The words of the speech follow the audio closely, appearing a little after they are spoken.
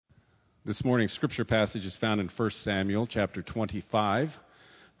This morning's scripture passage is found in 1 Samuel chapter 25,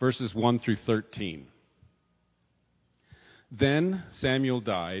 verses 1 through 13. Then Samuel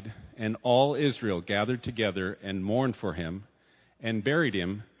died, and all Israel gathered together and mourned for him, and buried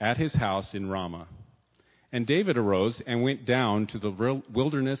him at his house in Ramah. And David arose and went down to the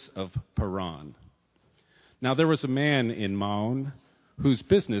wilderness of Paran. Now there was a man in Maon whose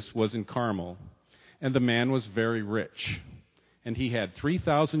business was in Carmel, and the man was very rich. And he had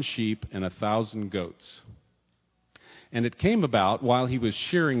 3,000 sheep and 1,000 goats. And it came about while he was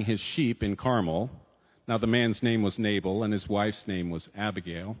shearing his sheep in Carmel. Now the man's name was Nabal, and his wife's name was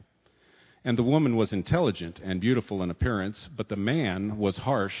Abigail. And the woman was intelligent and beautiful in appearance, but the man was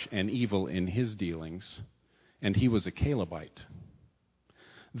harsh and evil in his dealings, and he was a Calebite.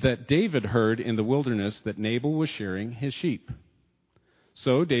 That David heard in the wilderness that Nabal was shearing his sheep.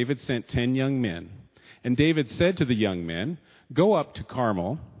 So David sent 10 young men. And David said to the young men, "Go up to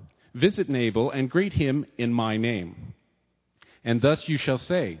Carmel, visit Nabal, and greet him in my name. And thus you shall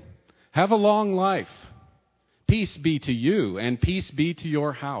say, 'Have a long life. Peace be to you, and peace be to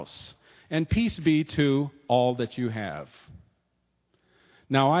your house, and peace be to all that you have.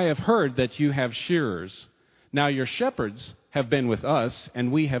 Now I have heard that you have shearers. Now your shepherds have been with us,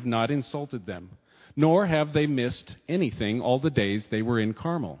 and we have not insulted them, nor have they missed anything all the days they were in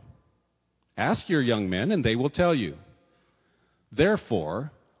Carmel. Ask your young men, and they will tell you.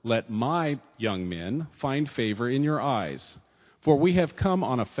 Therefore, let my young men find favor in your eyes, for we have come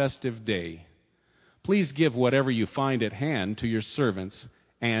on a festive day. Please give whatever you find at hand to your servants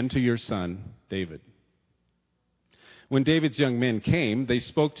and to your son David.' When David's young men came, they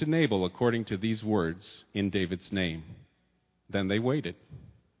spoke to Nabal according to these words in David's name. Then they waited.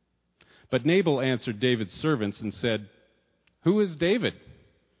 But Nabal answered David's servants and said, 'Who is David?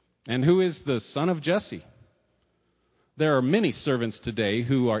 And who is the son of Jesse? There are many servants today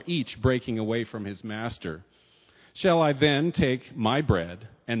who are each breaking away from his master. Shall I then take my bread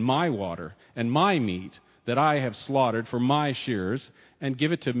and my water and my meat that I have slaughtered for my shearers and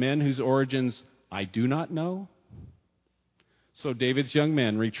give it to men whose origins I do not know?' So David's young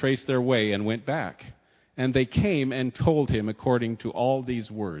men retraced their way and went back, and they came and told him according to all these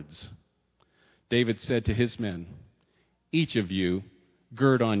words. David said to his men, 'Each of you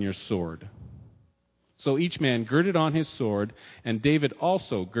gird on your sword.' So each man girded on his sword, and David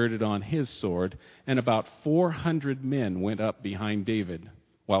also girded on his sword, and about 400 men went up behind David,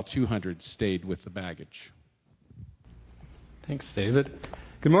 while 200 stayed with the baggage." Thanks, David.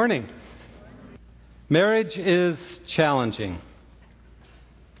 Good morning. Marriage is challenging.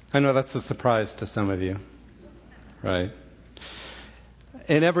 I know that's a surprise to some of you, right?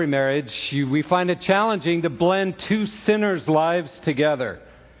 In every marriage, we find it challenging to blend two sinners' lives together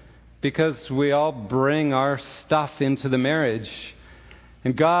because we all bring our stuff into the marriage.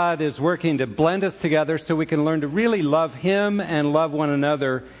 And God is working to blend us together so we can learn to really love Him and love one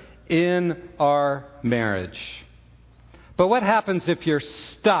another in our marriage. But what happens if you're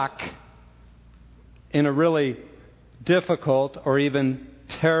stuck in a really difficult or even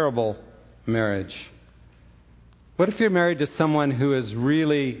terrible marriage? What if you're married to someone who is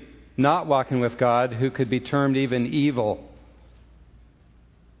really not walking with God, who could be termed even evil?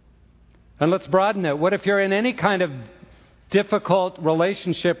 And let's broaden it. What if you're in any kind of difficult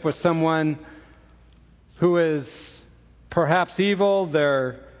relationship with someone who is perhaps evil,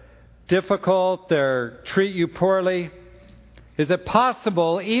 they're difficult, they treat you poorly? Is it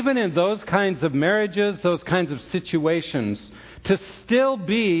possible, even in those kinds of marriages, those kinds of situations, to still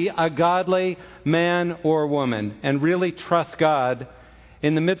be a godly man or woman and really trust God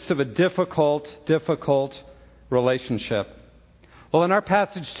in the midst of a difficult relationship? Well, in our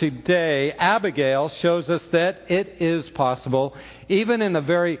passage today, Abigail shows us that it is possible, even in the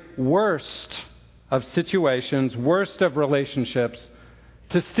very worst of situations, worst of relationships,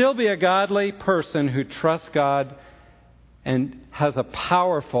 to still be a godly person who trusts God and has a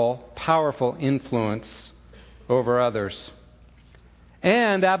powerful influence over others.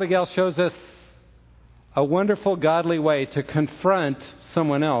 And Abigail shows us a wonderful, godly way to confront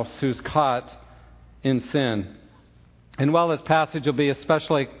someone else who's caught in sin. And while this passage will be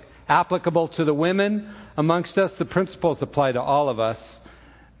especially applicable to the women amongst us, the principles apply to all of us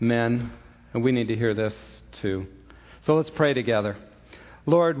men, and we need to hear this too. So let's pray together.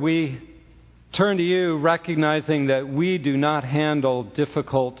 Lord, we turn to you recognizing that we do not handle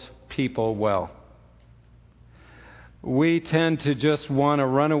difficult people well. We tend to just want to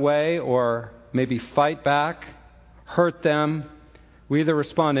run away or maybe fight back, hurt them. We either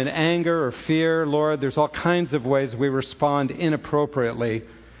respond in anger or fear. Lord, there's all kinds of ways we respond inappropriately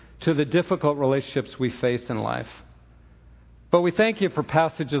to the difficult relationships we face in life. But we thank you for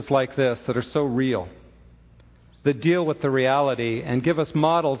passages like this that are so real, that deal with the reality and give us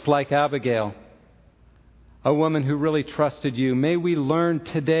models like Abigail, a woman who really trusted you. May we learn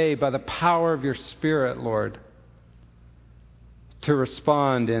today by the power of your Spirit, Lord, to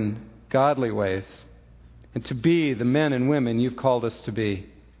respond in godly ways and to be the men and women you've called us to be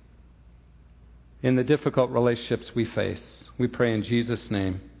in the difficult relationships we face. We pray in Jesus'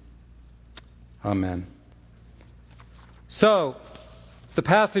 name. Amen. So, the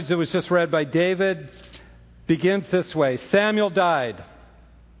passage that was just read by David begins this way. Samuel died,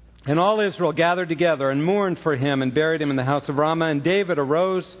 and all Israel gathered together and mourned for him and buried him in the house of Ramah. And David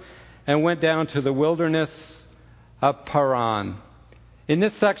arose and went down to the wilderness of Paran. In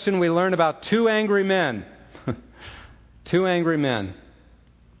this section, we learn about two angry men. Two angry men.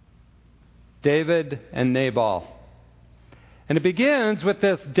 David and Nabal. And it begins with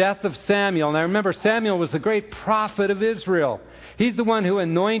this death of Samuel. Now remember, Samuel was the great prophet of Israel. He's the one who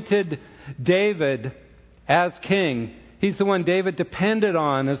anointed David as king. He's the one David depended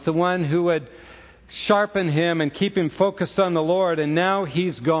on as the one who would sharpen him and keep him focused on the Lord. And now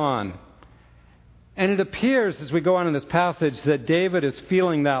he's gone. And it appears as we go on in this passage that David is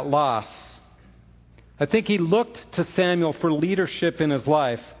feeling that loss. I think he looked to Samuel for leadership in his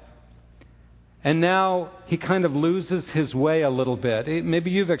life. And now he kind of loses his way a little bit.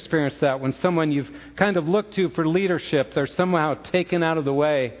 Maybe you've experienced that when someone you've kind of looked to for leadership, they're somehow taken out of the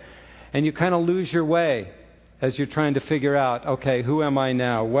way. And you kind of lose your way as you're trying to figure out, okay, who am I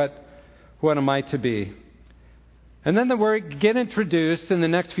now? What am I to be? And then we get introduced in the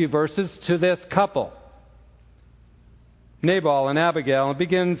next few verses to this couple, Nabal and Abigail. It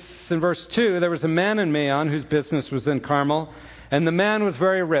begins in verse 2. There was a man in Maon whose business was in Carmel, and the man was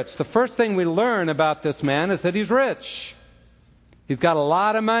very rich. The first thing we learn about this man is that he's rich. He's got a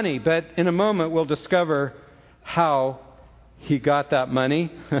lot of money, but in a moment we'll discover how he got that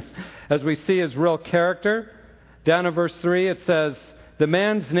money. As we see his real character, down in verse 3 it says, the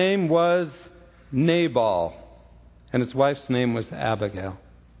man's name was Nabal, and his wife's name was Abigail.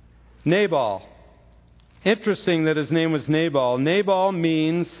 Nabal. Interesting that his name was Nabal. Nabal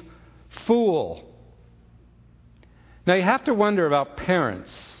means fool. Now you have to wonder about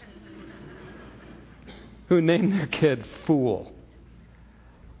parents who name their kid Fool.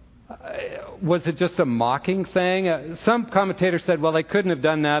 Was it just a mocking thing? Some commentators said, well, they couldn't have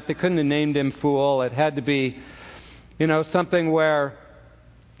done that. They couldn't have named him Fool. It had to be, something where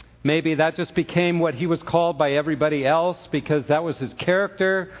maybe that just became what he was called by everybody else because that was his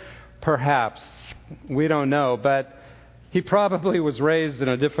character. Perhaps. We don't know. But he probably was raised in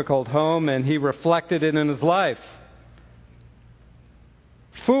a difficult home and he reflected it in his life.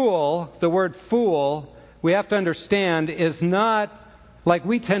 Fool, the word fool, we have to understand, is not like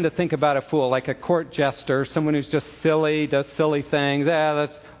we tend to think about a fool, like a court jester, someone who's just silly, does silly things.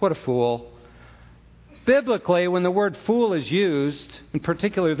 That's what a fool. Biblically, when the word fool is used, in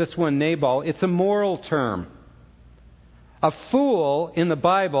particular this one, Nabal, it's a moral term. A fool in the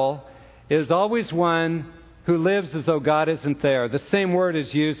Bible is always one who lives as though God isn't there. The same word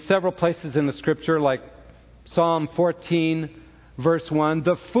is used several places in the Scripture, like Psalm 14, Verse 1,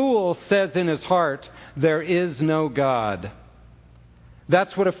 the fool says in his heart, there is no God.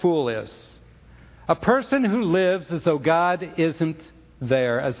 That's what a fool is. A person who lives as though God isn't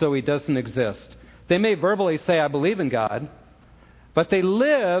there, as though He doesn't exist. They may verbally say, I believe in God, but they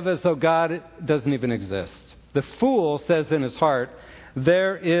live as though God doesn't even exist. The fool says in his heart,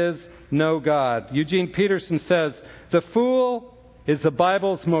 there is no God. Eugene Peterson says, the fool is the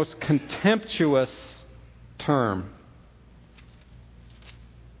Bible's most contemptuous term.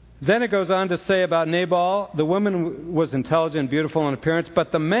 Then it goes on to say about Nabal, the woman was intelligent, beautiful in appearance,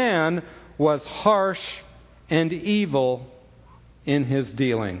 but the man was harsh and evil in his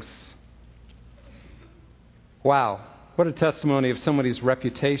dealings. Wow, what a testimony of somebody's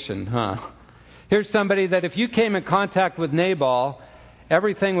reputation, huh? Here's somebody that if you came in contact with Nabal,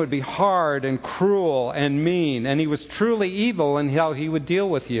 everything would be hard and cruel and mean, and he was truly evil in how he would deal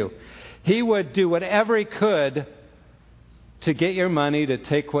with you. He would do whatever he could to get your money, to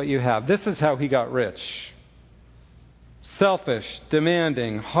take what you have. This is how he got rich. Selfish,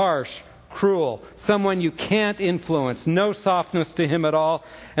 demanding, harsh, cruel. Someone you can't influence. No softness to him at all.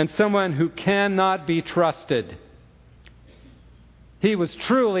 And someone who cannot be trusted. He was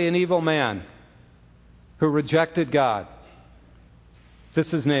truly an evil man who rejected God.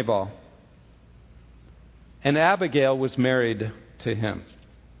 This is Nabal. And Abigail was married to him.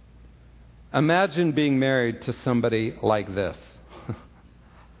 Imagine being married to somebody like this.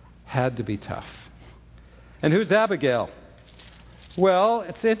 Had to be tough. And who's Abigail? Well,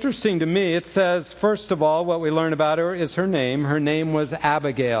 it's interesting to me. It says, first of all, what we learn about her is her name. Her name was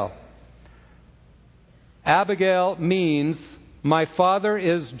Abigail. Abigail means, my father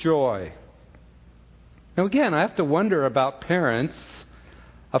is joy. Now again, I have to wonder about parents.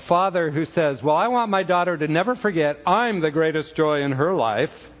 A father who says, well, I want my daughter to never forget I'm the greatest joy in her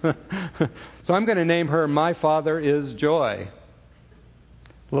life. So I'm going to name her My Father is Joy.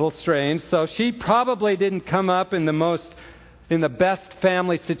 A little strange. So she probably didn't come up in the best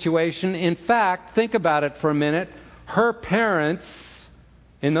family situation. In fact, think about it for a minute. Her parents,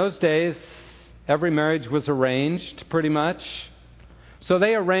 in those days, every marriage was arranged, pretty much. So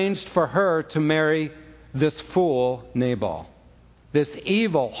they arranged for her to marry this fool, Nabal. This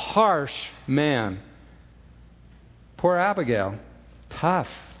evil, harsh man. Poor Abigail. Tough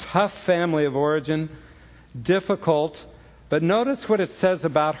family of origin. Difficult. But notice what it says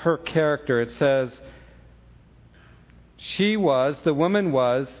about her character. It says, the woman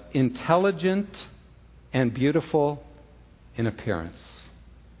was intelligent and beautiful in appearance.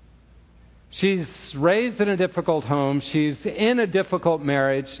 She's raised in a difficult home. She's in a difficult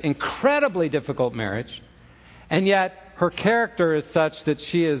marriage, incredibly difficult marriage. And yet her character is such that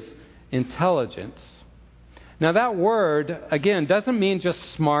she is intelligent. Now that word, again, doesn't mean just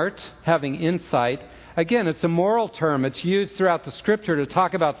smart, having insight. Again, it's a moral term. It's used throughout the Scripture to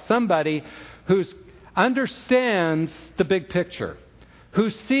talk about somebody who understands the big picture, who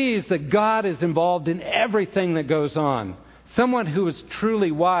sees that God is involved in everything that goes on. Someone who is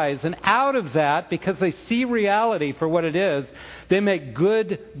truly wise. And out of that, because they see reality for what it is, they make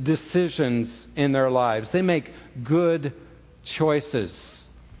good decisions in their lives. They make good choices.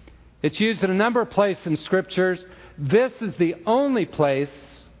 It's used in a number of places in Scriptures. This is the only place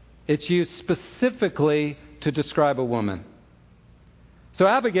it's used specifically to describe a woman. So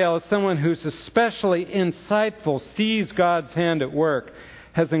Abigail is someone who's especially insightful, sees God's hand at work,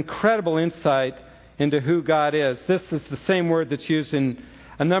 has incredible insight into who God is. This is the same word that's used in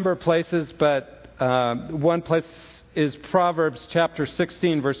a number of places, but one place is Proverbs chapter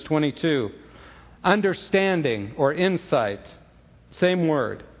 16, verse 22. Understanding or insight, same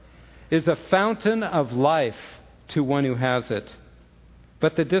word, is a fountain of life to one who has it.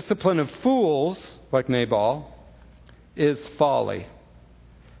 But the discipline of fools, like Nabal, is folly.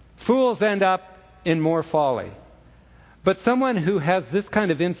 Fools end up in more folly. But someone who has this kind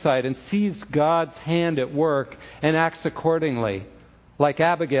of insight and sees God's hand at work and acts accordingly, like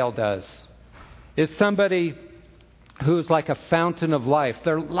Abigail does, is somebody who's like a fountain of life.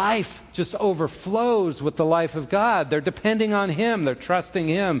 Their life just overflows with the life of God. They're depending on Him. They're trusting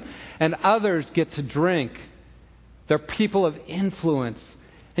Him. And others get to drink. They're people of influence.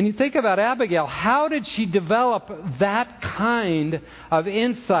 And you think about Abigail, how did she develop that kind of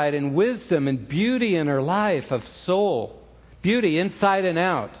insight and wisdom and beauty in her life of soul? Beauty inside and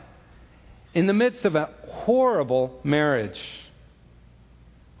out. In the midst of a horrible marriage.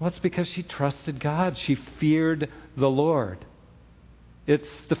 Well, it's because she trusted God. She feared the Lord. It's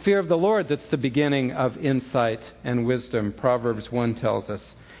the fear of the Lord that's the beginning of insight and wisdom, Proverbs 1 tells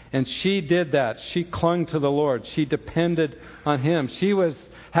us. And she did that. She clung to the Lord. She depended on Him. She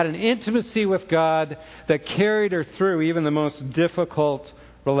had an intimacy with God that carried her through even the most difficult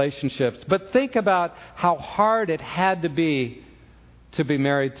relationships. But think about how hard it had to be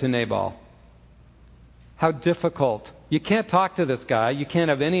married to Nabal. How difficult. You can't talk to this guy. You can't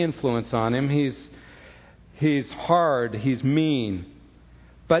have any influence on him. He's hard. He's mean.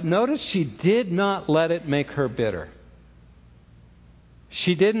 But notice she did not let it make her bitter.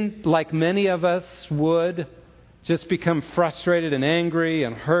 She didn't, like many of us would, just become frustrated and angry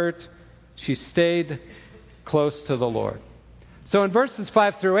and hurt. She stayed close to the Lord. So in verses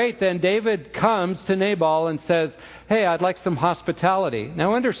 5 through 8, then David comes to Nabal and says, hey, I'd like some hospitality.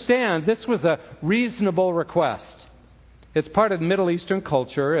 Now understand, this was a reasonable request. It's part of Middle Eastern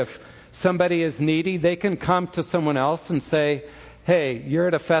culture. If somebody is needy, they can come to someone else and say, hey, you're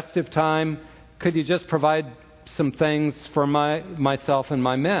at a festive time. Could you just provide some things for myself and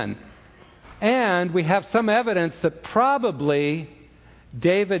my men? And we have some evidence that probably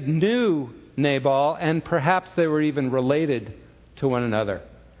David knew Nabal, and perhaps they were even related to one another.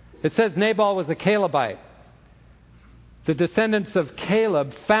 It says Nabal was a Calebite. The descendants of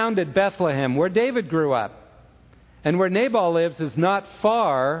Caleb founded Bethlehem, where David grew up. And where Nabal lives is not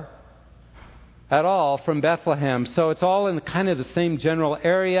far at all from Bethlehem. So it's all in kind of the same general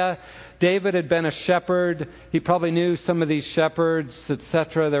area. David had been a shepherd. He probably knew some of these shepherds,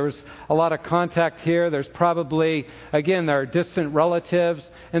 etc. There was a lot of contact here. There's probably, again, there are distant relatives.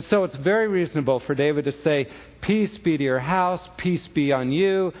 And so it's very reasonable for David to say, peace be to your house, peace be on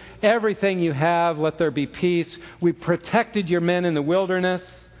you. Everything you have, let there be peace. We protected your men in the wilderness.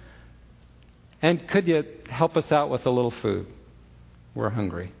 And could you help us out with a little food? We're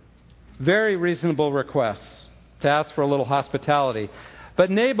hungry. Very reasonable requests to ask for a little hospitality. But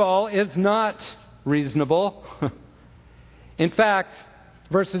Nabal is not reasonable. In fact,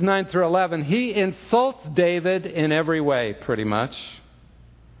 verses 9 through 11, he insults David in every way, pretty much.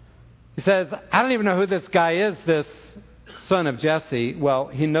 He says, I don't even know who this guy is, this son of Jesse. Well,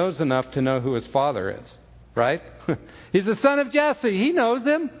 he knows enough to know who his father is, right? He's the son of Jesse. He knows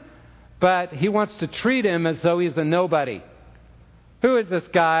him. But he wants to treat him as though he's a nobody. Who is this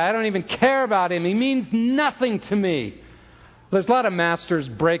guy? I don't even care about him. He means nothing to me. There's a lot of servants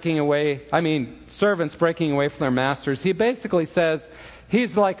breaking away from their masters. He basically says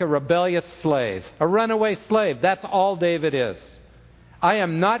he's like a rebellious slave, a runaway slave. That's all David is. I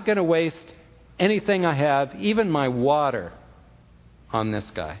am not going to waste anything I have, even my water, on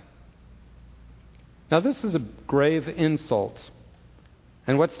this guy. Now, this is a grave insult.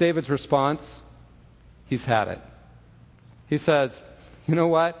 And what's David's response? He's had it. He says, you know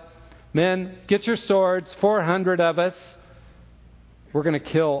what? Men, get your swords, 400 of us. We're going to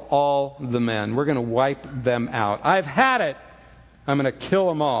kill all the men. We're going to wipe them out. I've had it. I'm going to kill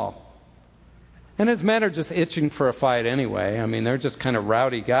them all. And his men are just itching for a fight anyway. I mean, they're just kind of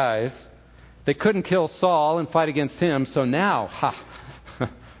rowdy guys. They couldn't kill Saul and fight against him, so now,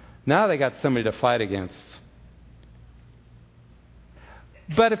 now they got somebody to fight against.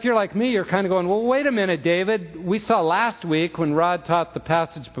 But if you're like me, you're kind of going, well, wait a minute, David. We saw last week when Rod taught the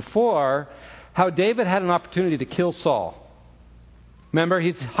passage before how David had an opportunity to kill Saul. Remember,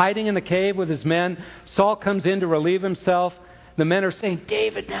 he's hiding in the cave with his men. Saul comes in to relieve himself. The men are saying,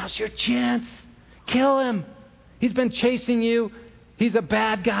 David, now's your chance. Kill him. He's been chasing you. He's a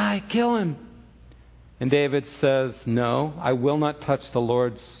bad guy. Kill him. And David says, no, I will not touch the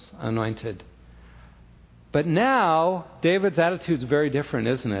Lord's anointed. But now, David's attitude is very different,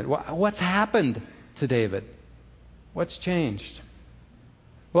 isn't it? What's happened to David? What's changed?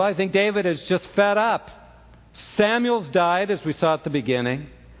 Well, I think David is just fed up. Samuel's died, as we saw at the beginning.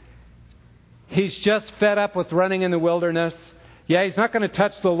 He's just fed up with running in the wilderness. Yeah, he's not going to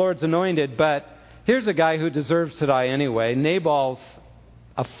touch the Lord's anointed, but here's a guy who deserves to die anyway. Nabal's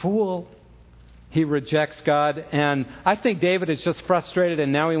a fool. He rejects God. And I think David is just frustrated,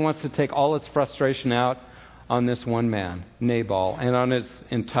 and now he wants to take all his frustration out on this one man, Nabal, and on his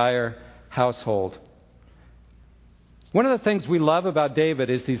entire household. One of the things we love about David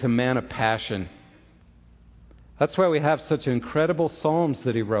is he's a man of passion. That's why we have such incredible psalms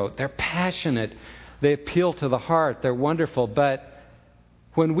that he wrote. They're passionate. They appeal to the heart. They're wonderful. But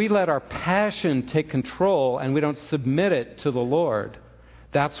when we let our passion take control and we don't submit it to the Lord,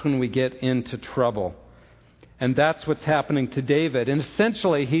 that's when we get into trouble. And that's what's happening to David. And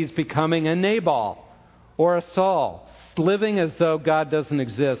essentially, he's becoming a Nabal or a Saul, living as though God doesn't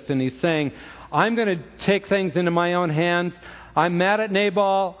exist. And he's saying, I'm going to take things into my own hands. I'm mad at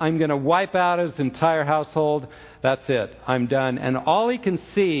Nabal. I'm going to wipe out his entire household. That's it. I'm done. And all he can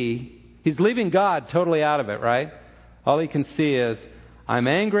see, he's leaving God totally out of it, right? All he can see is, I'm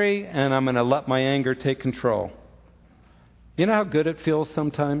angry and I'm going to let my anger take control. You know how good it feels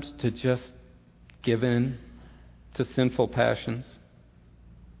sometimes to just give in to sinful passions?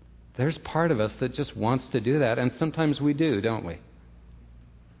 There's part of us that just wants to do that, and sometimes we do, don't we?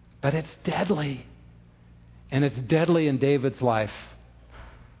 But it's deadly. And it's deadly in David's life.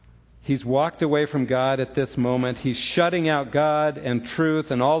 He's walked away from God at this moment. He's shutting out God and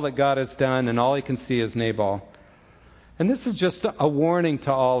truth and all that God has done, and all he can see is Nabal. And this is just a warning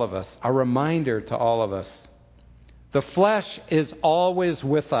to all of us, a reminder to all of us. The flesh is always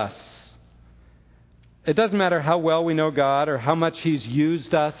with us. It doesn't matter how well we know God or how much he's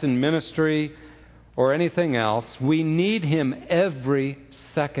used us in ministry or anything else. We need him every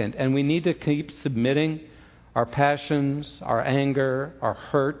second, and we need to keep submitting our passions, our anger, our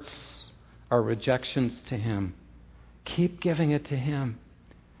hurts, our rejections to him. Keep giving it to him,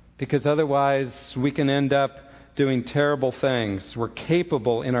 because otherwise we can end up doing terrible things. We're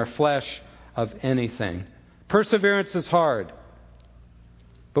capable in our flesh of anything. Perseverance is hard,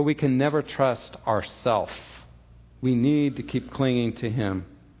 but we can never trust ourselves. We need to keep clinging to him.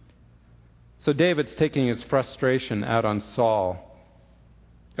 So David's taking his frustration out on Saul,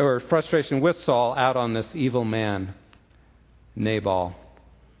 or frustration with Saul out on this evil man, Nabal.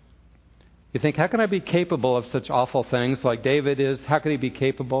 You think, how can I be capable of such awful things like David is? How can he be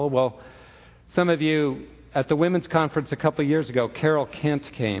capable? Well, Some of you at the women's conference a couple of years ago, Carol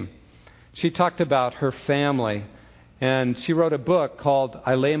Kent came. She talked about her family, and she wrote a book called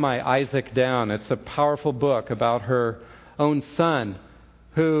I Lay My Isaac Down. It's a powerful book about her own son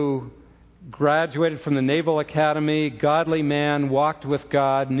who graduated from the Naval Academy, godly man, walked with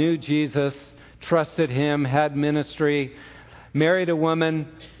God, knew Jesus, trusted Him, had ministry, married a woman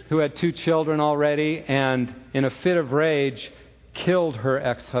who had 2 children already, and in a fit of rage, killed her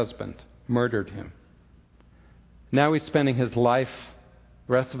ex-husband, murdered him. Now he's spending his life,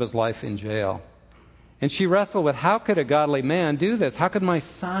 the rest of his life in jail. And she wrestled with, how could a godly man do this? How could my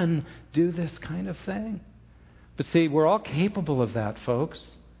son do this kind of thing? But see, we're all capable of that,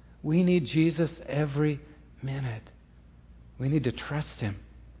 folks. We need Jesus every minute. We need to trust Him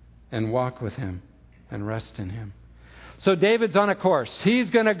and walk with Him and rest in Him. So David's on a course. He's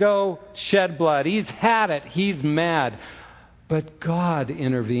going to go shed blood. He's had it. He's mad. But God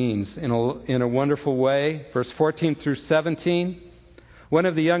intervenes in a wonderful way. Verse 14 through 17. One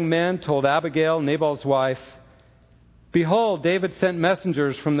of the young men told Abigail, Nabal's wife, "Behold, David sent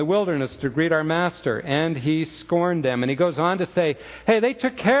messengers from the wilderness to greet our master, and he scorned them." And he goes on to say, hey, they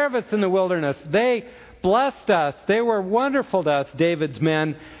took care of us in the wilderness. They blessed us. They were wonderful to us, David's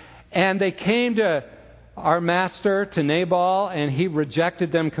men. And they came to our master, to Nabal, and he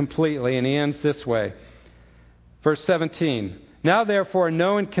rejected them completely. And he ends this way. Verse 17, "Now therefore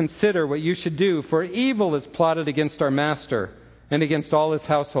know and consider what you should do, for evil is plotted against our master and against all his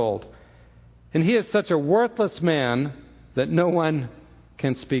household. And he is such a worthless man that no one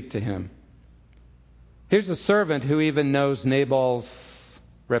can speak to him." Here's a servant who even knows Nabal's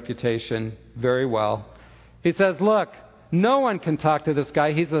reputation very well. He says, look, no one can talk to this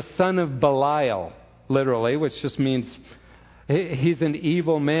guy. He's a son of Belial, literally, which just means he's an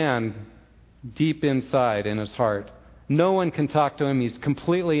evil man deep inside in his heart. No one can talk to him. He's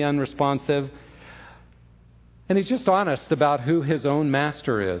completely unresponsive. And he's just honest about who his own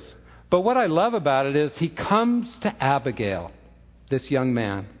master is. But what I love about it is he comes to Abigail, this young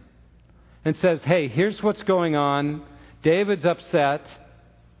man, and says, hey, here's what's going on. David's upset,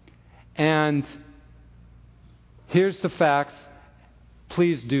 and here's the facts.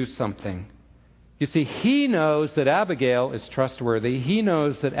 Please do something. You see, he knows that Abigail is trustworthy. He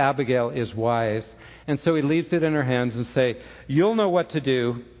knows that Abigail is wise. And so he leaves it in her hands and say, you'll know what to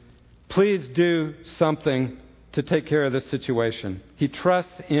do. Please do something to take care of this situation. He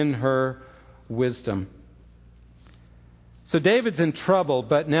trusts in her wisdom. So David's in trouble,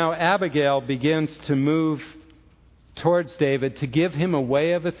 but now Abigail begins to move towards David to give him a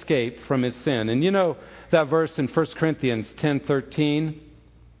way of escape from his sin. And you know that verse in 1 Corinthians 10:13.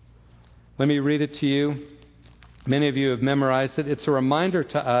 Let me read it to you. Many of you have memorized it. It's a reminder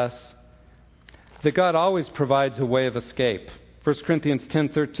to us that God always provides a way of escape. 1 Corinthians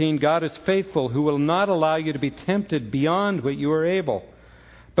 10:13, "God is faithful, who will not allow you to be tempted beyond what you are able,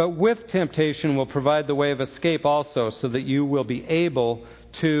 but with temptation will provide the way of escape also, so that you will be able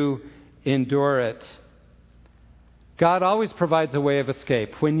to endure it." God always provides a way of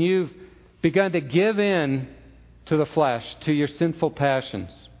escape. When you've begun to give in to the flesh, to your sinful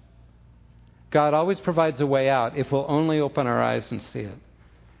passions, God always provides a way out if we'll only open our eyes and see it.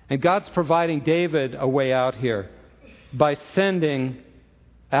 And God's providing David a way out here by sending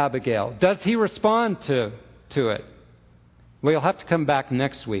Abigail. Does he respond to it? Well, you'll have to come back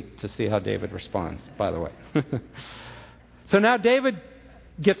next week to see how David responds, by the way. So now David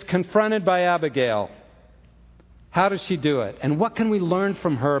gets confronted by Abigail. How does she do it? And what can we learn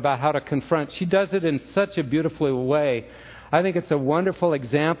from her about how to confront? She does it in such a beautiful way. I think it's a wonderful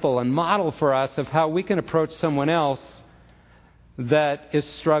example and model for us of how we can approach someone else that is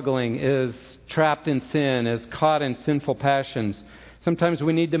struggling, is trapped in sin, is caught in sinful passions. Sometimes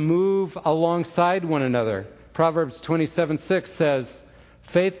we need to move alongside one another. Proverbs 27:6 says,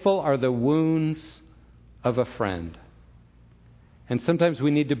 "Faithful are the wounds of a friend." And sometimes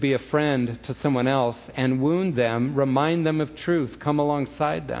we need to be a friend to someone else and wound them, remind them of truth, come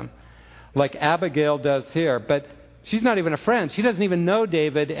alongside them, like Abigail does here. But she's not even a friend. She doesn't even know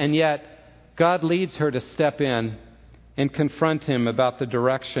David, and yet God leads her to step in and confront him about the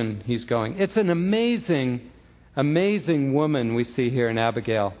direction he's going. It's an amazing, amazing woman we see here in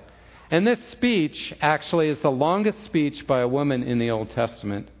Abigail. And this speech actually is the longest speech by a woman in the Old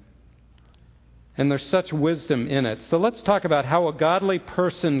Testament. And there's such wisdom in it. So let's talk about how a godly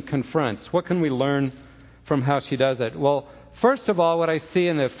person confronts. What can we learn from how she does it? Well, first of all, what I see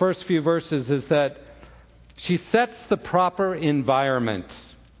in the first few verses is that she sets the proper environment.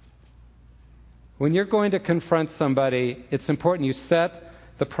 When you're going to confront somebody, it's important you set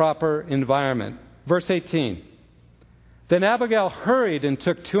the proper environment. Verse 18. Then Abigail hurried and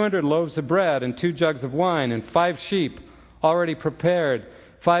took 200 loaves of bread and 2 jugs of wine and 5 sheep already prepared,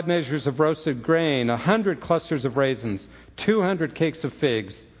 5 measures of roasted grain, 100 clusters of raisins, 200 cakes of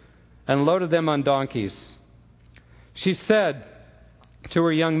figs, and loaded them on donkeys. She said to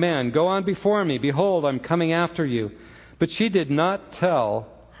her young men, "Go on before me. Behold, I'm coming after you." But she did not tell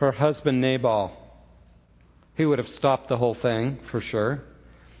her husband Nabal. He would have stopped the whole thing, for sure.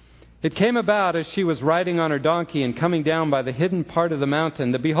 It came about as she was riding on her donkey and coming down by the hidden part of the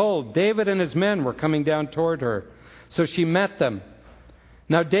mountain, that behold, David and his men were coming down toward her. So she met them.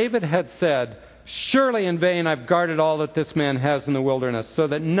 Now David had said, "Surely in vain I've guarded all that this man has in the wilderness, so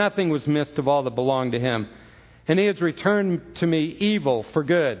that nothing was missed of all that belonged to him. And he has returned to me evil for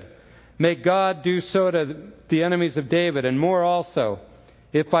good. May God do so to the enemies of David, and more also,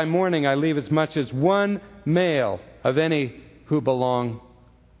 if by morning I leave as much as one male of any who belong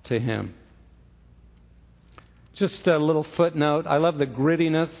to him." Just a little footnote. I love the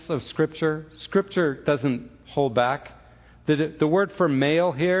grittiness of Scripture. Scripture doesn't hold back. The word for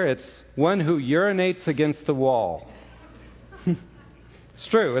male here, it's one who urinates against the wall. It's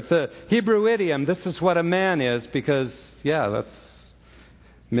true. It's a Hebrew idiom. This is what a man is because, that's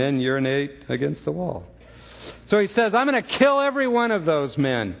men urinate against the wall. So he says, I'm going to kill every one of those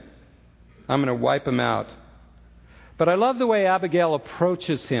men. I'm going to wipe them out. But I love the way Abigail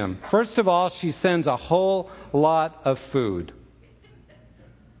approaches him. First of all, she sends a whole lot of food.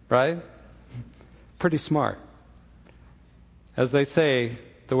 Right? Pretty smart. As they say,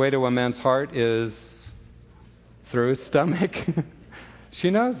 the way to a man's heart is through his stomach.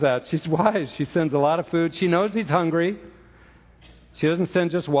 She knows that. She's wise. She sends a lot of food. She knows he's hungry. She doesn't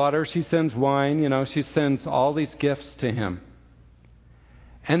send just water. She sends wine. She sends all these gifts to him.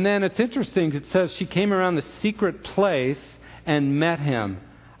 And then it's interesting. It says she came around the secret place and met him.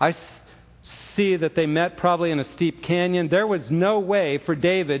 I see that they met probably in a steep canyon. There was no way for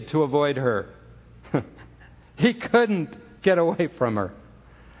David to avoid her. He couldn't get away from her.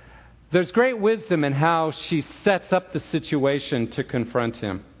 There's great wisdom in how she sets up the situation to confront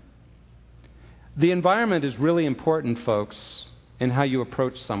him. The environment is really important, folks, in how you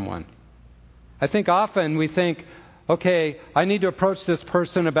approach someone. I think often we think, okay, I need to approach this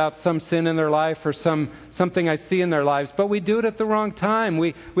person about some sin in their life or something I see in their lives, but we do it at the wrong time.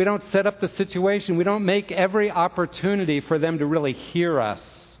 We don't set up the situation. We don't make every opportunity for them to really hear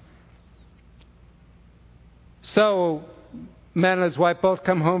us. So, man and his wife both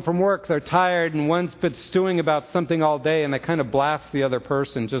come home from work. They're tired, and one's been stewing about something all day, and they kind of blast the other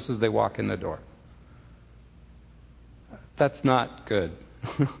person just as they walk in the door. That's not good.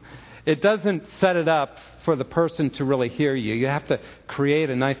 It doesn't set it up for the person to really hear you. You have to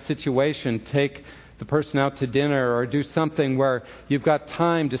create a nice situation, take the person out to dinner, or do something where you've got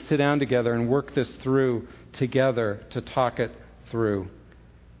time to sit down together and work this through together, to talk it through.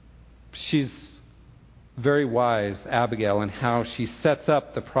 She's very wise, Abigail, in how she sets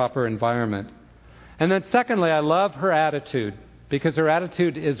up the proper environment. And then secondly, I love her attitude, because her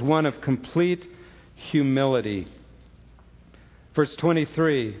attitude is one of complete humility. Verse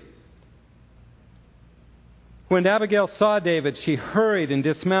 23. When Abigail saw David, she hurried and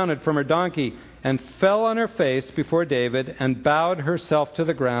dismounted from her donkey and fell on her face before David and bowed herself to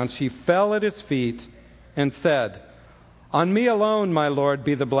the ground. She fell at his feet and said, "On me alone, my lord,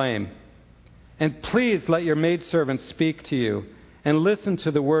 be the blame. And please let your maidservant speak to you and listen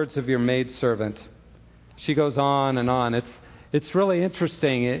to the words of your maidservant." She goes on and on. It's really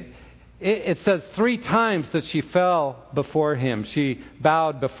interesting. It says 3 times that she fell before him. She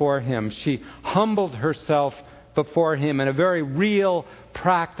bowed before him. She humbled herself before him in a very real,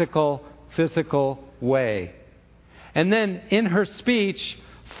 practical, physical way. And then in her speech,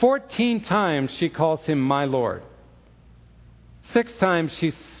 14 times she calls him my Lord. 6 times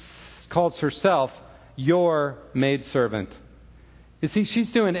she calls herself your maidservant. You see,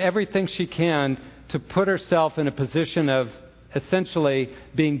 she's doing everything she can to put herself in a position of essentially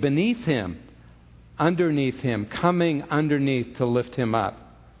being beneath him, underneath him, coming underneath to lift him up.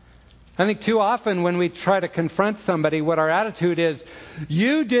 I think too often when we try to confront somebody, what our attitude is,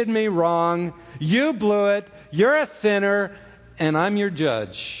 you did me wrong, you blew it, you're a sinner, and I'm your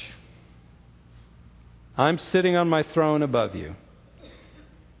judge. I'm sitting on my throne above you.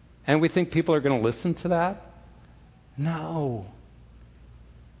 And we think people are going to listen to that? No.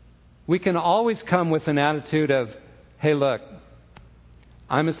 We can always come with an attitude of, hey, look,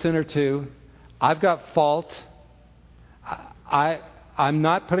 I'm a sinner too. I've got fault. I'm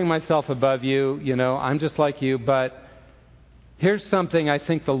not putting myself above you. I'm just like you. But here's something I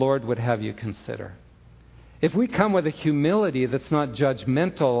think the Lord would have you consider. if we come with a humility that's not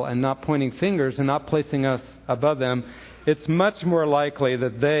judgmental and not pointing fingers and not placing us above them, it's much more likely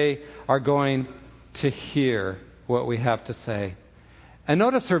that they are going to hear what we have to say. And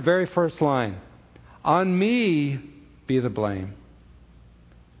notice her very first line, "On me be the blame."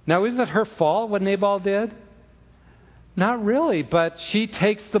 Now, is it her fault what Nabal did? Not really, but she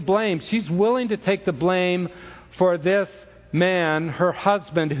takes the blame. She's willing to take the blame for this man, her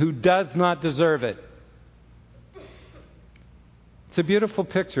husband, who does not deserve it. It's a beautiful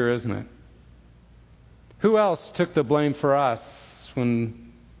picture, isn't it? Who else took the blame for us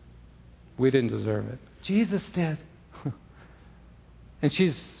when we didn't deserve it? Jesus did. And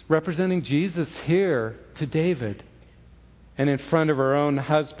she's representing Jesus here to David and in front of her own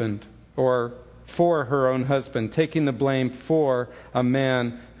husband, or for her own husband, taking the blame for a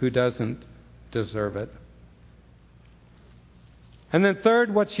man who doesn't deserve it. And then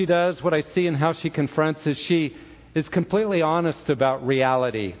third, what she does, what I see in how she confronts, is she is completely honest about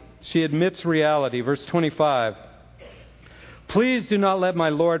reality. She admits reality. Verse 25. "Please do not let my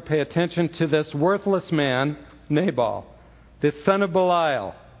Lord pay attention to this worthless man, Nabal, this son of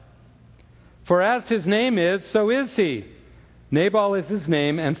Belial. For as his name is, so is he. Nabal is his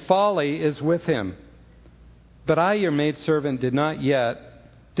name, and folly is with him. But I, your maidservant, did not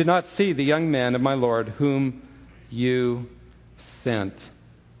see the young man of my Lord, whom you sent."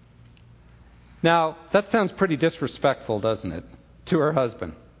 Now, that sounds pretty disrespectful, doesn't it, to her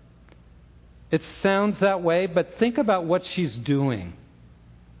husband? It sounds that way, but think about what she's doing.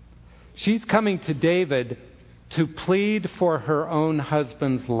 She's coming to David to plead for her own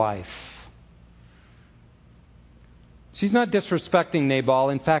husband's life. She's not disrespecting Nabal.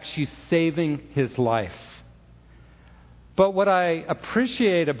 In fact, she's saving his life. But what I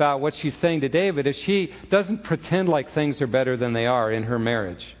appreciate about what she's saying to David is she doesn't pretend like things are better than they are in her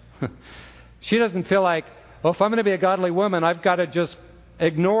marriage. She doesn't feel like, well, if I'm going to be a godly woman, I've got to just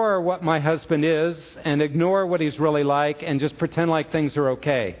ignore what my husband is and ignore what he's really like and just pretend like things are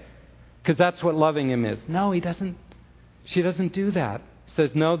okay. Because that's what loving him is. No, he doesn't. She doesn't do that. She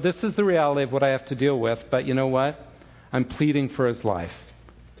says, no, this is the reality of what I have to deal with, but you know what? I'm pleading for his life.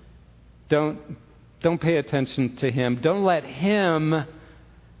 Don't pay attention to him. Don't let him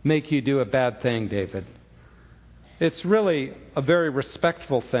make you do a bad thing, David. It's really a very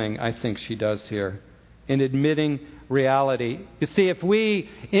respectful thing, I think she does here, in admitting reality. You see, if we,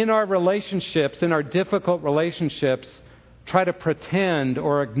 in our relationships, in our difficult relationships, try to pretend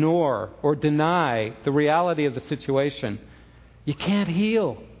or ignore or deny the reality of the situation, you can't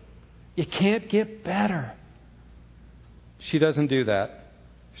heal. You can't get better. She doesn't do that.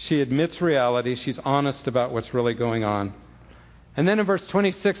 She admits reality. She's honest about what's really going on. And then in verse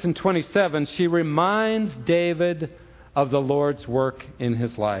 26 and 27, she reminds David of the Lord's work in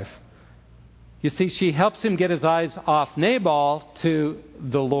his life. You see, she helps him get his eyes off Nabal to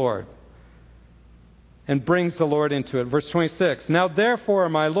the Lord and brings the Lord into it. Verse 26, "Now therefore,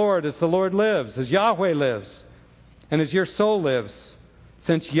 my Lord, as the Lord lives, as Yahweh lives, and as your soul lives,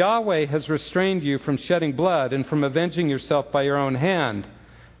 since Yahweh has restrained you from shedding blood and from avenging yourself by your own hand."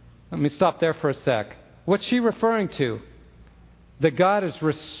 Let me stop there for a sec. What's she referring to? That God has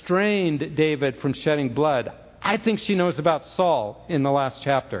restrained David from shedding blood. I think she knows about Saul in the last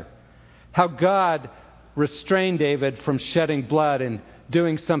chapter. How God restrained David from shedding blood and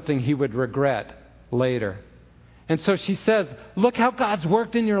doing something he would regret later. And so she says, look how God's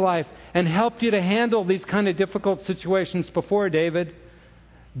worked in your life and helped you to handle these kind of difficult situations before, David.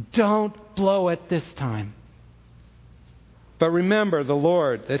 Don't blow it this time. But remember the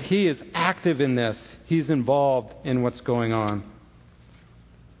Lord, that He is active in this. He's involved in what's going on.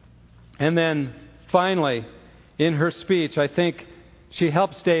 And then, finally, in her speech, I think she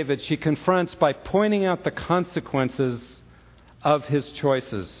helps David. She confronts by pointing out the consequences of his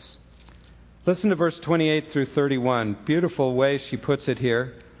choices. Listen to verse 28 through 31. Beautiful way she puts it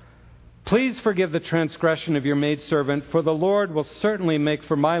here. "Please forgive the transgression of your maidservant, for the Lord will certainly make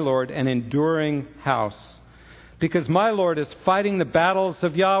for my Lord an enduring house. Because my Lord is fighting the battles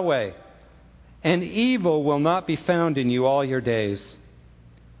of Yahweh, and evil will not be found in you all your days.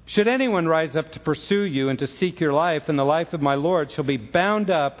 Should anyone rise up to pursue you and to seek your life, and the life of my Lord shall be bound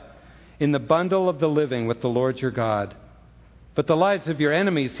up in the bundle of the living with the Lord your God. But the lives of your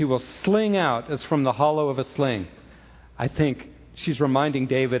enemies He will sling out as from the hollow of a sling." I think she's reminding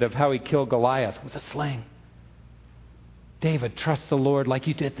David of how he killed Goliath with a sling. David, trust the Lord like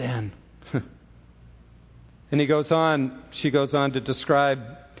you did then. And she goes on to describe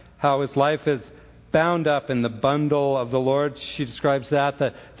how his life is bound up in the bundle of the Lord. She describes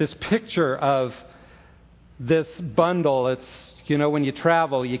that this picture of this bundle. It's, when you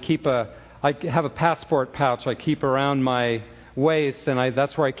travel, you keep a I have a passport pouch I keep around my waist, and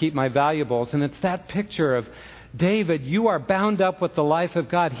that's where I keep my valuables. And it's that picture of David, you are bound up with the life of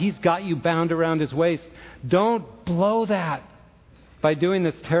God. He's got you bound around his waist. Don't blow that by doing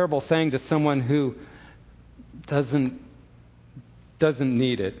this terrible thing to someone who doesn't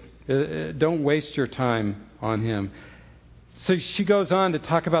need it. Don't waste your time on him. So she goes on to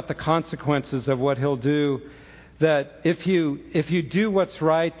talk about the consequences of what he'll do. That if you do what's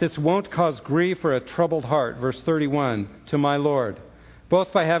right, this won't cause grief or a troubled heart. Verse 31, to my Lord,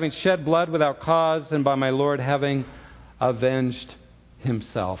 both by having shed blood without cause and by my Lord having avenged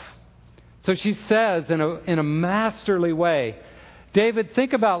himself. So she says in a masterly way, David,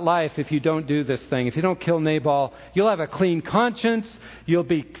 think about life if you don't do this thing. If you don't kill Nabal, you'll have a clean conscience. You'll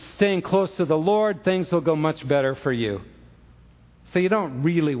be staying close to the Lord. Things will go much better for you. So you don't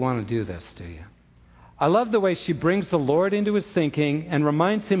really want to do this, do you? I love the way she brings the Lord into his thinking and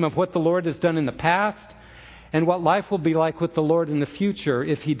reminds him of what the Lord has done in the past and what life will be like with the Lord in the future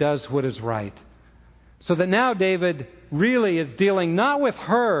if he does what is right. So that now David really is dealing not with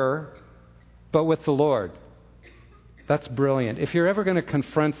her, but with the Lord. That's brilliant. If you're ever going to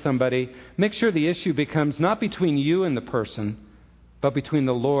confront somebody, make sure the issue becomes not between you and the person, but between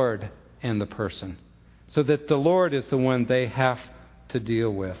the Lord and the person. So that the Lord is the one they have to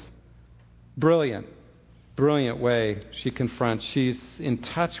deal with. Brilliant way she confronts. She's in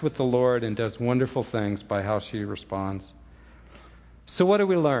touch with the Lord and does wonderful things by how she responds. So what do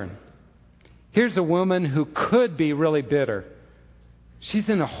we learn? Here's a woman who could be really bitter. She's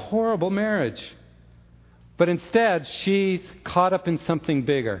in a horrible marriage. But instead, she's caught up in something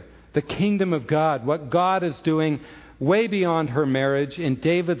bigger. The kingdom of God. What God is doing way beyond her marriage in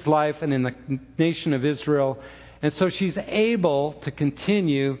David's life and in the nation of Israel. And so she's able to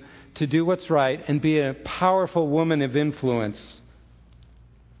continue to do what's right and be a powerful woman of influence.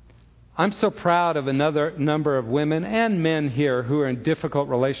 I'm so proud of another number of women and men here who are in difficult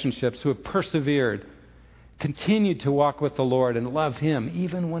relationships, who have persevered, continued to walk with the Lord and love him,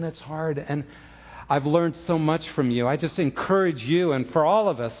 even when it's hard. And I've learned so much from you. I just encourage you and for all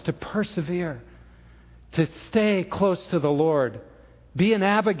of us to persevere, to stay close to the Lord. Be an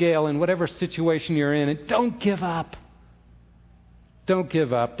Abigail in whatever situation you're in, and don't give up. Don't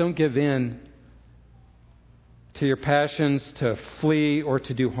give up. Don't give in to your passions to flee or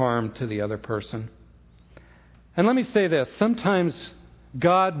to do harm to the other person. And let me say this. Sometimes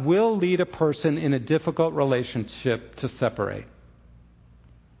God will lead a person in a difficult relationship to separate.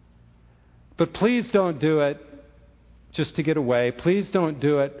 But please don't do it just to get away. Please don't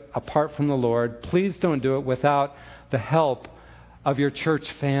do it apart from the Lord. Please don't do it without the help of your church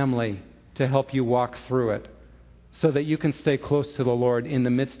family to help you walk through it, so that you can stay close to the Lord in the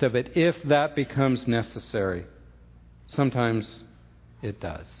midst of it, if that becomes necessary. Sometimes it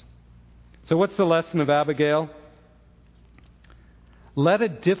does. So what's the lesson of Abigail? Let a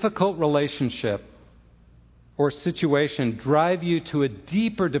difficult relationship or situation drive you to a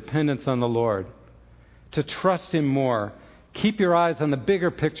deeper dependence on the Lord, to trust him more. Keep your eyes on the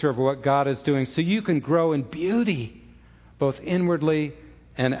bigger picture of what God is doing so you can grow in beauty, both inwardly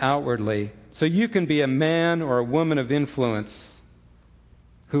and outwardly. So you can be a man or a woman of influence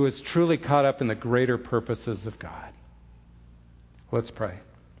who is truly caught up in the greater purposes of God. Let's pray.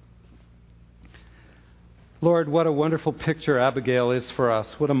 Lord, what a wonderful picture Abigail is for us.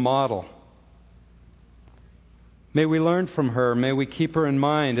 What a model. May we learn from her. May we keep her in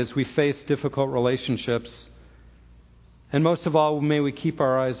mind as we face difficult relationships. And most of all, may we keep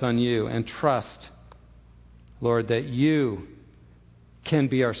our eyes on you and trust, Lord, that you can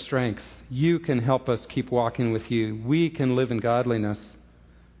be our strength. You can help us keep walking with you. We can live in godliness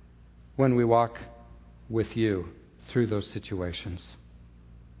when we walk with you through those situations.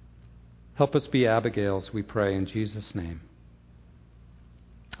 Help us be Abigails, we pray in Jesus' name.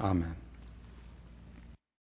 Amen.